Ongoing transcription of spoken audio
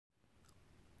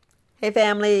Hey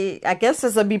family, I guess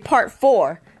this will be part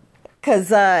 4 because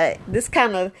this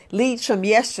kind of leads from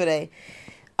yesterday.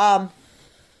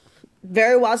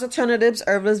 Very Wise Alternatives,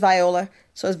 Herbalist Viola.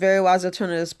 So it's Very Wise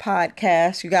Alternatives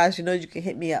podcast. You guys, you can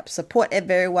hit me up. Support at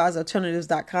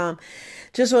verywisealternatives.com.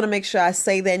 Just want to make sure I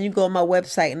say that. And you go on my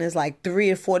website and there's like 3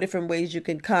 or 4 different ways you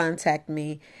can contact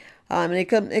me. And it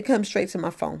comes straight to my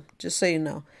phone, just so you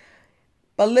know.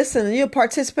 But listen, you're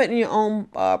participating in your own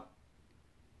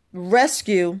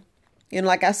rescue.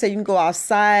 Like I said, you can go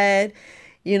outside.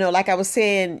 Like I was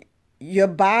saying, your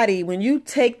body, when you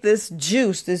take this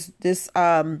juice,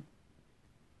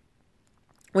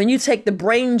 when you take the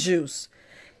brain juice,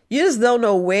 you just don't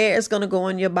know where it's going to go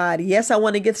in your body. Yes, I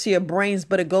want to get to your brains,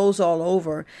 but it goes all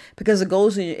over because it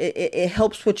goes in. It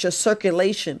helps with your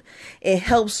circulation. It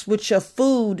helps with your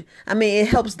food. It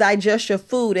helps digest your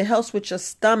food. It helps with your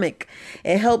stomach.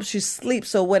 It helps you sleep.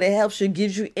 So what it helps you,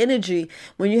 gives you energy.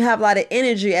 When you have a lot of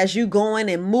energy as you going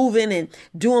and moving and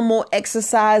doing more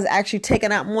exercise, actually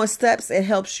taking out more steps, it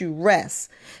helps you rest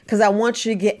because I want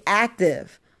you to get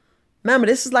active. Remember,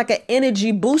 this is like an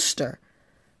energy booster.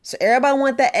 So everybody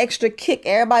want that extra kick.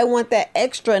 Everybody want that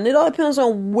extra. And it all depends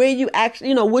on where you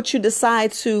actually, what you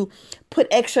decide to put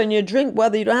extra in your drink,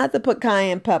 whether you don't have to put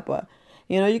cayenne pepper.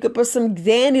 You could put some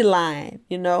dandelion,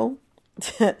 Don't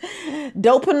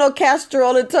put no castor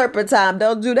oil and turpentine.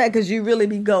 Don't do that because you really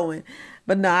be going.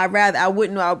 But no, I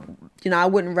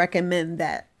wouldn't recommend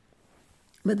that.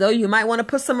 But though you might want to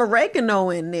put some oregano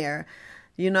in there.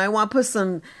 I want to put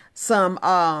some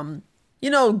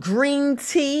green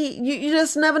tea. You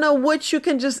just never know what you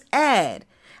can just add.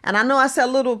 And I know I said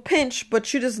a little pinch,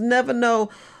 but you just never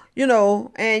know,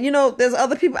 and there's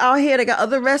other people out here that got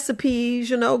other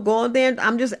recipes, go on there.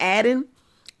 I'm just adding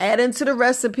to the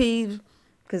recipes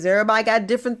because everybody got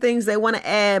different things they want to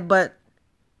add. But,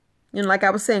 like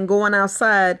I was saying, going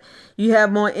outside, you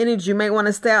have more energy. You may want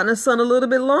to stay out in the sun a little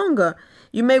bit longer.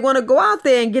 You may want to go out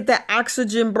there and get that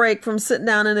oxygen break from sitting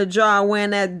down in a jar wearing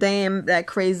that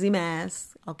crazy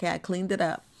mask. Okay, I cleaned it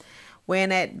up. Wearing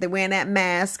that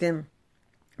mask and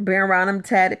being around them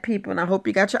tatted people. And I hope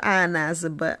you got your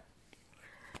ionizer. But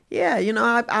yeah,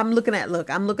 I'm looking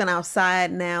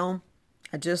outside now.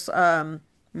 I just,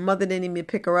 mother didn't even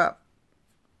pick her up.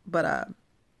 But I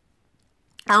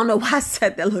don't know why I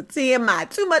said that. Look, TMI,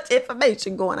 too much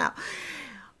information going out.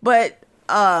 But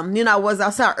I was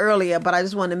outside earlier, but I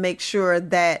just want to make sure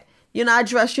that, I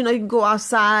dress, you can go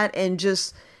outside and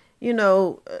just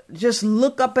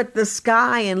look up at the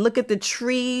sky and look at the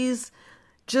trees.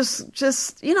 Just,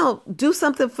 do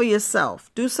something for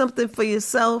yourself. Do something for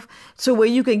yourself to where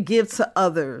you can give to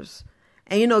others.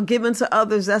 And, giving to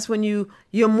others, that's when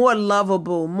you're more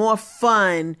lovable, more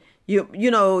fun.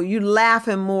 You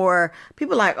laughing more.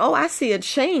 People are like, oh, I see a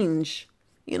change.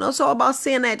 It's all about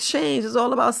seeing that change. It's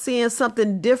all about seeing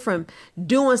something different,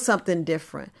 doing something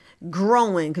different,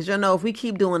 growing. Because, if we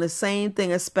keep doing the same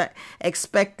thing,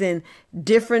 expecting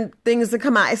different things to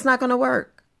come out, it's not going to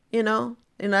work.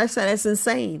 I said it's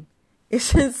insane.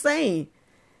 It's insane.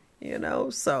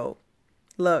 So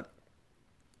look,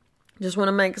 just want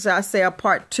to make sure I say a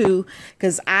part 2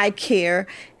 because I care.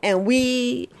 And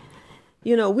we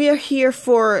are here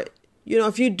for,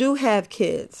 if you do have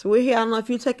kids, we're here. I don't know if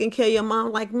you're taking care of your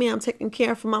mom like me. I'm taking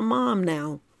care of my mom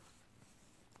now.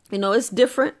 It's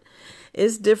different.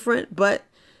 It's different, but,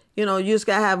 you just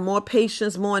got to have more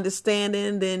patience, more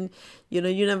understanding. Then, you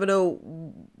never know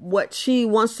what she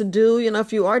wants to do.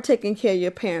 If you are taking care of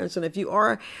your parents and if you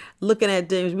are looking at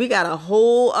things, we got a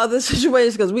whole other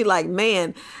situation because we like,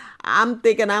 man, I'm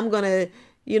thinking I'm going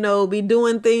to, be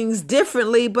doing things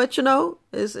differently. But,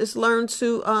 it's learn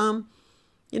to,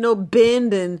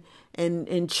 bend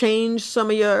and change some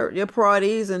of your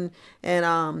priorities and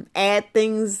add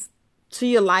things to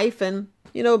your life and,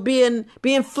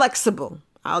 being flexible.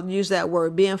 I'll use that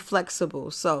word, being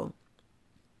flexible. So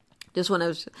just want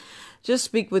to just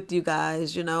speak with you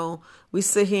guys. We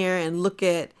sit here and look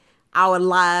at our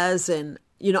lives and,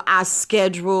 our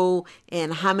schedule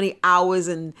and how many hours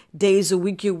and days a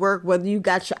week you work, whether you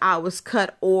got your hours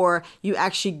cut or you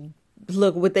actually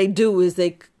look, what they do is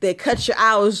they cut your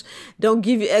hours, don't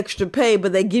give you extra pay,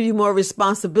 but they give you more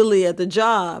responsibility at the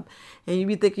job. And you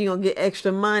be thinking you're going to get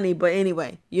extra money. But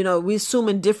anyway, we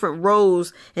assuming different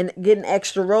roles and getting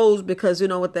extra roles because,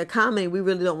 with the economy, we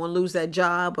really don't want to lose that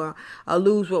job or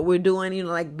lose what we're doing,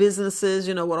 like businesses,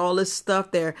 with all this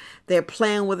stuff. They're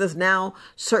playing with us now.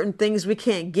 Certain things we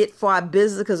can't get for our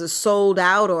business because it's sold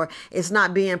out or it's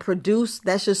not being produced.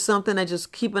 That's just something that's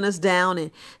just keeping us down. And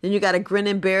then you got to grin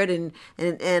and bear it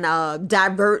and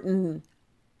divert and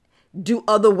do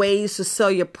other ways to sell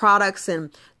your products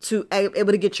and to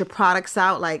able to get your products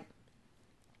out. Like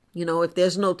If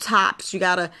there's no tops, you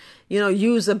gotta,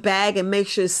 use a bag and make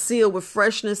sure it's sealed with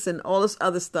freshness and all this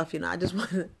other stuff. I just want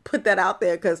to put that out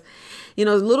there because,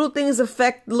 little things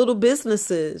affect little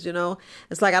businesses.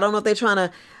 It's like, I don't know if they're trying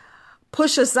to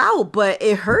push us out, but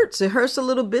it hurts. It hurts a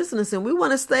little business, and we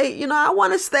want to stay. I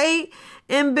want to stay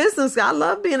in business. I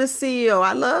love being a CEO.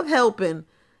 I love helping.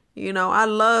 I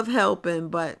love helping,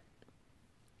 but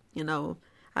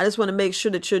I just want to make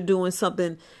sure that you're doing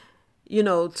something,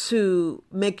 to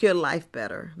make your life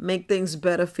better, make things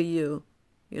better for you.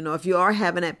 If you are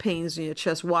having that pains in your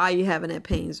chest, why are you having that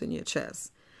pains in your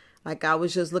chest? Like I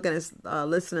was just looking at,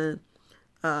 listening.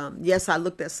 Yes, I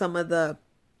looked at some of the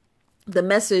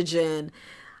message, and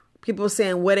people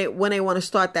saying when they want to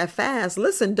start that fast.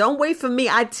 Listen, don't wait for me.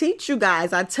 I teach you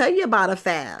guys. I tell you about a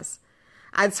fast.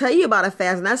 And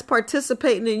that's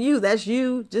participating in you. That's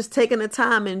you just taking the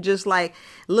time and just like,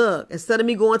 look, instead of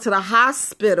me going to the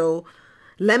hospital,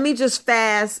 let me just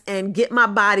fast and get my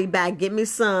body back. Get me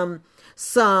some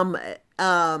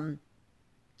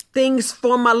things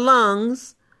for my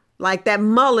lungs, like that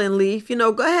mullein leaf.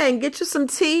 Go ahead and get you some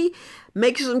tea,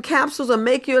 make you some capsules, or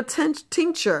make you a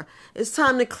tincture. It's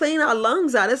time to clean our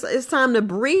lungs out. It's time to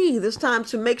breathe. It's time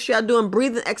to make sure you're doing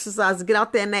breathing exercises. Get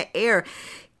out there in that air.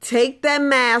 Take that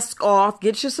mask off.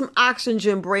 Get you some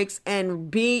oxygen breaks and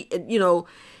be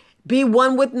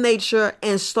one with nature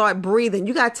and start breathing.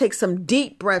 You got to take some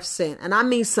deep breaths in. And I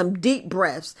mean some deep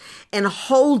breaths, and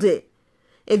hold it.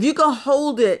 If you can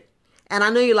hold it, and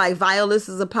I know you're like, Viola, this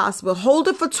is impossible. Hold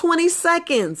it for 20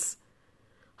 seconds.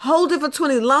 Hold it for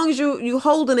 20. As long as you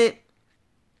holding it,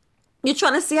 you're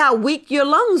trying to see how weak your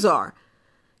lungs are.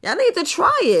 Y'all need to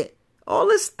try it. All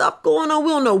this stuff going on, we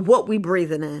don't know what we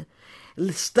breathing in.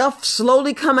 Stuff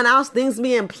slowly coming out, things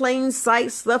being plain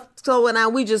sight, stuff going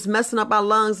out. We just messing up our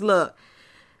lungs. Look,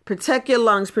 protect your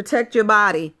lungs, protect your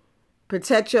body,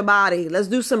 protect your body. Let's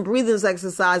do some breathing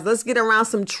exercise. Let's get around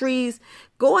some trees.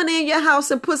 Go in your house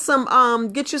and put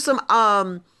get you some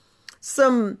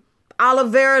aloe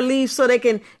vera leaves so they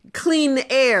can clean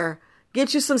the air.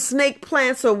 Get you some snake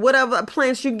plants or whatever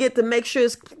plants you get to make sure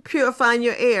it's purifying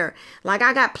your air. Like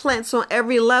I got plants on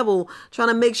every level trying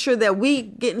to make sure that we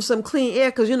getting some clean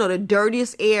air, because the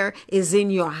dirtiest air is in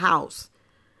your house.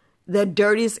 The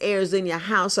dirtiest air is in your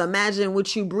house. So imagine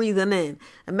what you breathing in.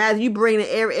 Imagine you bringing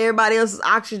everybody else's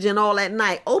oxygen all at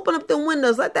night. Open up the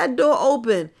windows. Let that door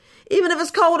open. Even if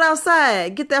it's cold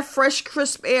outside, get that fresh,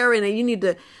 crisp air in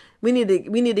it. We need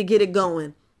to get it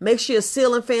going. Make sure your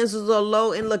ceiling fans are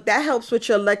low. And look, that helps with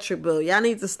your electric bill. Y'all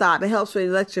need to stop. It helps with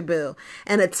your electric bill.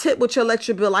 And a tip with your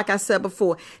electric bill, like I said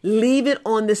before, leave it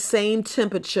on the same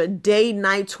temperature, day,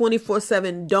 night,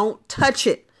 24/7. Don't touch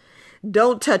it.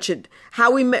 Don't touch it.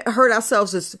 How we hurt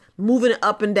ourselves is moving it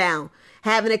up and down,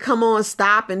 having it come on,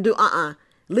 stop, and do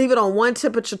Leave it on one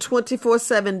temperature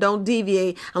 24/7. Don't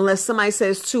deviate unless somebody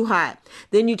says it's too hot.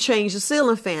 Then you change the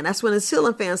ceiling fan. That's when the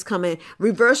ceiling fans come in.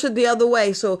 Reverse it the other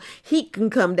way so heat can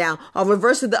come down, or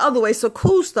reverse it the other way so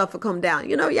cool stuff will come down.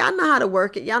 Y'all know how to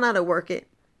work it.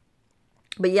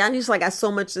 But y'all just got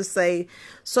so much to say,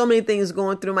 so many things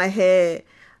going through my head.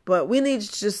 But we need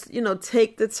to just,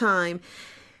 take the time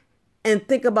and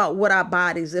think about what our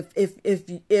bodies,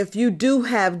 if you do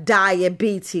have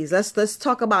diabetes, let's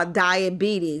talk about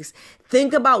diabetes.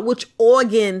 Think about which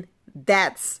organ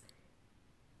that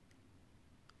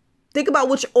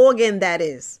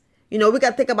is. We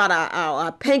got to think about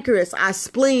our pancreas, our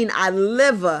spleen, our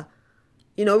liver.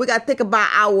 We got to think about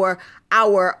our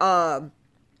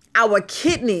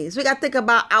kidneys. We got to think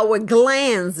about our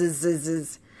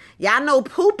glands. Y'all know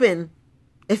pooping.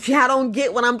 If y'all don't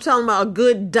get what I'm talking about, a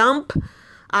good dump,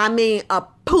 a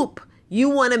poop, you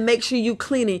want to make sure you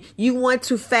cleaning. You want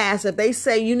to fast. If they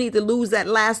say you need to lose that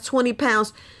last 20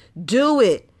 pounds, do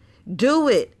it. Do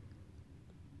it.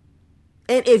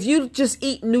 And if you just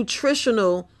eat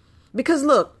nutritional, because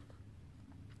look,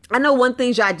 I know one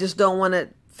thing I just don't want to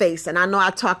face, and I know I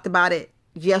talked about it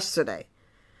yesterday.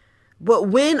 But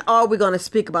when are we going to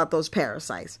speak about those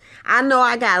parasites? I know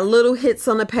I got little hits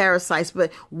on the parasites,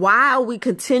 but why are we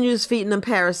continuously feeding them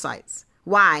parasites?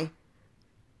 Why?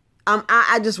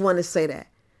 I just want to say that.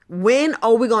 When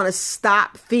are we going to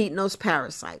stop feeding those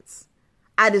parasites?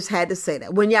 I just had to say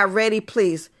that. When y'all ready,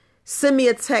 please send me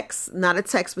a text, not a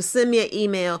text, but send me an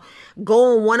email.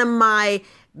 Go on one of my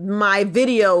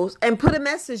videos and put a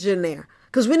message in there.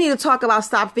 Because we need to talk about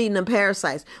stop feeding them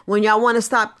parasites. When y'all want to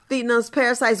stop feeding those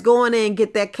parasites, go in there and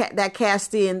get that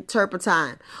Castile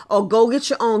turpentine. Or go get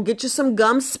your own. Get you some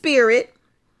gum spirit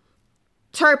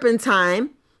turpentine.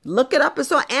 Look it up. It's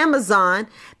on Amazon.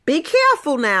 Be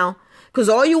careful now. Because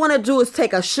all you want to do is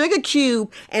take a sugar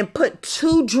cube and put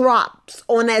 2 drops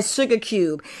on that sugar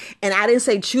cube. And I didn't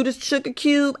say chew the sugar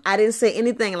cube. I didn't say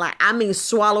anything I mean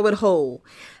swallow it whole.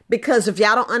 Because if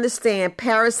y'all don't understand,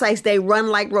 parasites, they run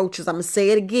like roaches. I'm going to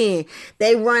say it again.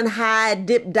 They run, hide,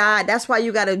 dip, die. That's why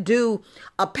you got to do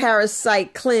a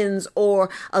parasite cleanse or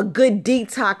a good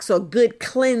detox or good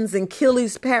cleanse and kill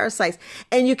these parasites.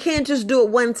 And you can't just do it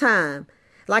one time.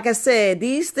 Like I said,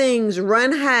 these things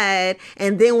run, hide,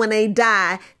 and then when they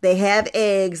die, they have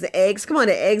eggs. The eggs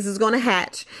is going to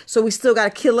hatch. So we still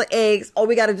got to kill the eggs, or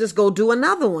we got to just go do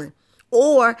another one.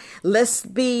 Or let's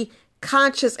be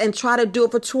conscious and try to do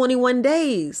it for 21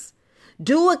 days.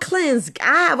 Do a cleanse.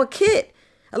 I have a kit.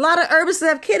 A lot of herbalists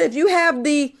have kit. If you have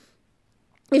the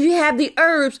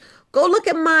herbs, go look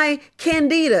at my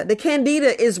candida. The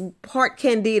candida is part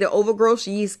candida, overgrowth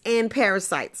yeast, and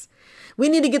parasites. We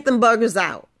need to get them buggers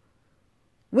out.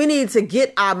 We need to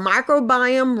get our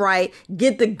microbiome right,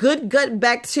 get the good gut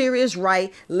bacteria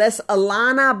right. Let's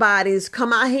align our bodies,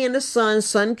 come out here in the sun.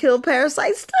 Sun kill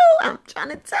parasites too. I'm trying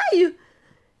to tell you.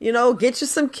 Get you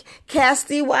some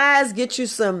Casti Wise, get you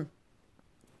some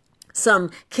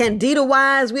Candida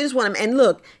Wise. We just want them. And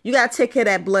look, you got to take care of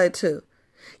that blood too.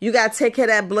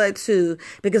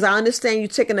 Because I understand you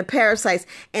taking the parasites,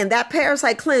 and that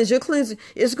parasite cleanse, your cleanse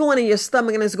is going in your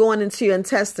stomach and it's going into your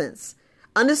intestines.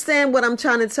 Understand what I'm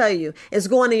trying to tell you. It's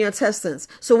going in your intestines.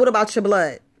 So what about your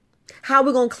blood? How are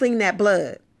we going to clean that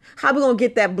blood? How are we going to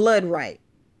get that blood right?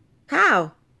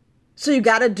 How? So you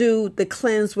got to do the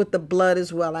cleanse with the blood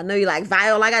as well. I know you're like,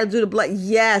 Viola, I got to do the blood.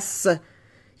 Yes,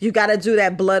 you got to do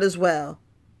that blood as well.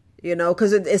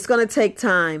 Because it's going to take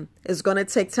time. It's going to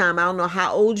take time. I don't know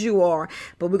how old you are,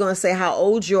 but we're going to say how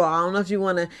old you are. I don't know if you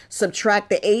want to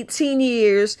subtract the 18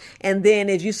 years. And then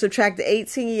if you subtract the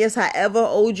 18 years, however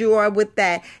old you are with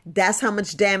that, that's how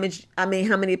much damage, how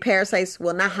many parasites,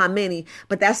 well, not how many,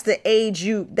 but that's the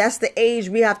age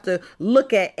we have to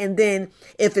look at. And then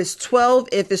if it's 12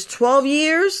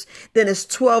 years, then it's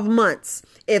 12 months.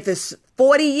 If it's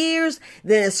 40 years,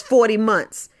 then it's 40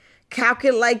 months.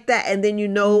 Calculate like that, and then you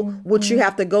know what you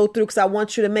have to go through, because I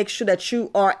want you to make sure that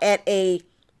you are I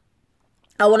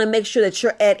want to make sure that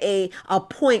you're at a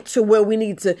point to where we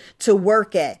need to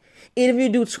work at. If you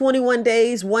do 21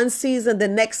 days one season, the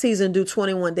next season do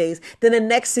 21 days, then the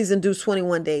next season do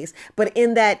 21 days. But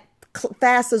in that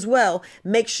fast as well,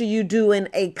 make sure you doing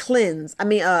a cleanse.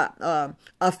 A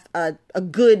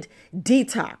good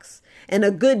detox. And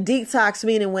a good detox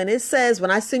meaning when I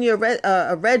send you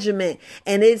a regimen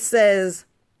and it says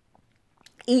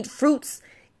eat fruits,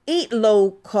 eat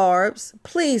low carbs,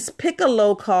 please pick a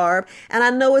low carb. And I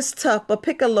know it's tough, but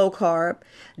pick a low carb,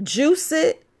 juice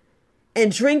it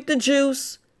and drink the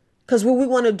juice. Because what we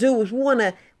want to do is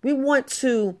we want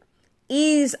to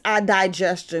ease our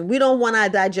digestion. We don't want our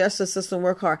digestive system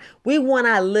work hard. We want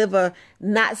our liver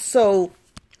not so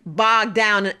bogged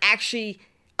down and actually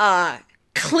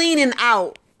cleaning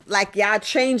out, like y'all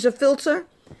change the filter.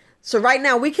 So right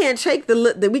now we can't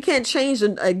change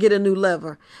and get a new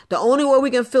liver. The only way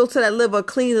we can filter that liver,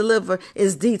 clean the liver,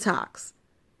 is detox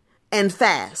and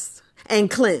fast and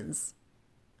cleanse.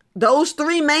 Those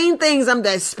 3 main things,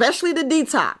 especially the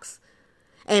detox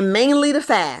and mainly the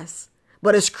fast.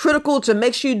 But it's critical to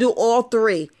make sure you do all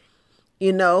 3.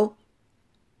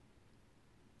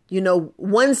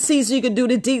 One season you can do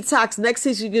the detox, next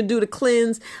season you can do the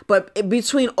cleanse, but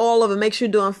between all of them, make sure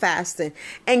you're doing fasting.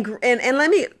 And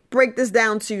let me break this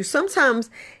down to you. Sometimes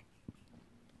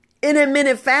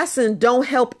intermittent fasting don't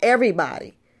help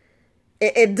everybody.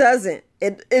 It doesn't.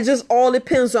 It just all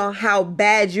depends on how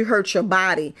bad you hurt your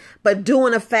body. But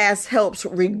doing a fast helps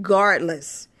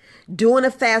regardless. Doing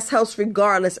a fast helps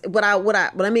regardless.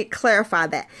 Let me clarify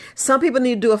that. Some people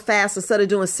need to do a fast instead of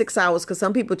doing 6 hours, because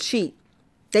some people cheat.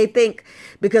 They think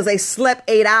because they slept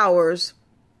 8 hours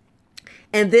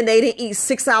and then they didn't eat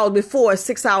 6 hours before,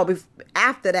 6 hours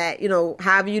after that,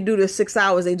 however you do the 6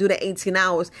 hours, they do the 18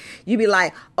 hours. You be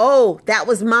like, oh, that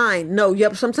was mine. No,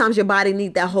 sometimes your body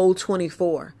need that whole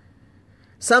 24.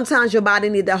 Sometimes your body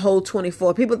need that whole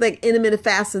 24. People think intermittent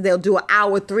fasting, they'll do an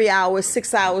hour, 3 hours,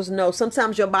 6 hours. No,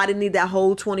 sometimes your body need that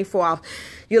whole 24 hours.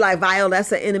 You're like, Viola,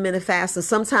 that's an intermittent fasting.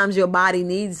 Sometimes your body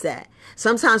needs that.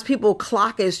 Sometimes people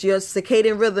clock is your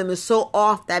circadian rhythm is so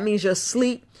off. That means your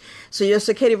sleep. So your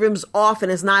circadian rhythm is off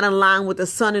and it's not in line with the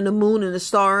sun and the moon and the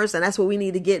stars. And that's what we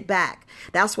need to get back.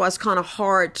 That's why it's kind of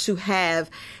hard to have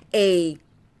a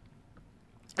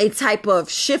type of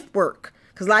shift work.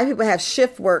 Because a lot of people have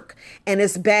shift work, and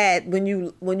it's bad when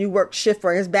you work shift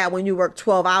work. It's bad when you work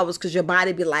 12 hours because your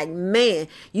body be like, man,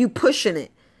 you pushing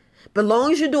it. But as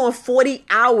long as you're doing 40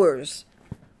 hours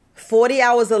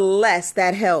or less,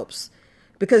 that helps.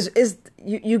 because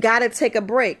you got to take a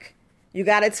break. You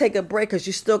got to take a break because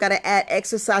you still got to add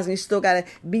exercise, and you still got to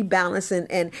be balanced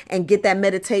and get that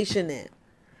meditation in.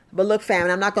 But look,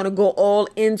 family, I'm not going to go all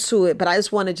into it, but I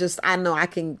just want to I know I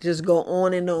can just go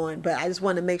on and on, but I just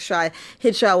want to make sure I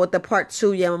hit y'all with the part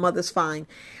 2. Yeah, my mother's fine.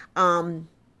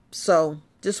 So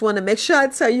just want to make sure I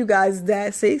tell you guys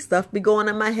that. See, stuff be going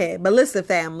in my head. But listen,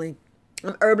 family,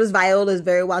 I'm Herbalist Viola's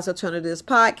Very Wise Alternatives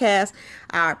podcast.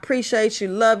 I appreciate you.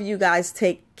 Love you guys.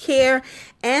 Take care.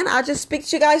 And I'll just speak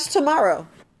to you guys tomorrow.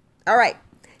 All right.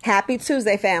 Happy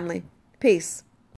Tuesday, family. Peace.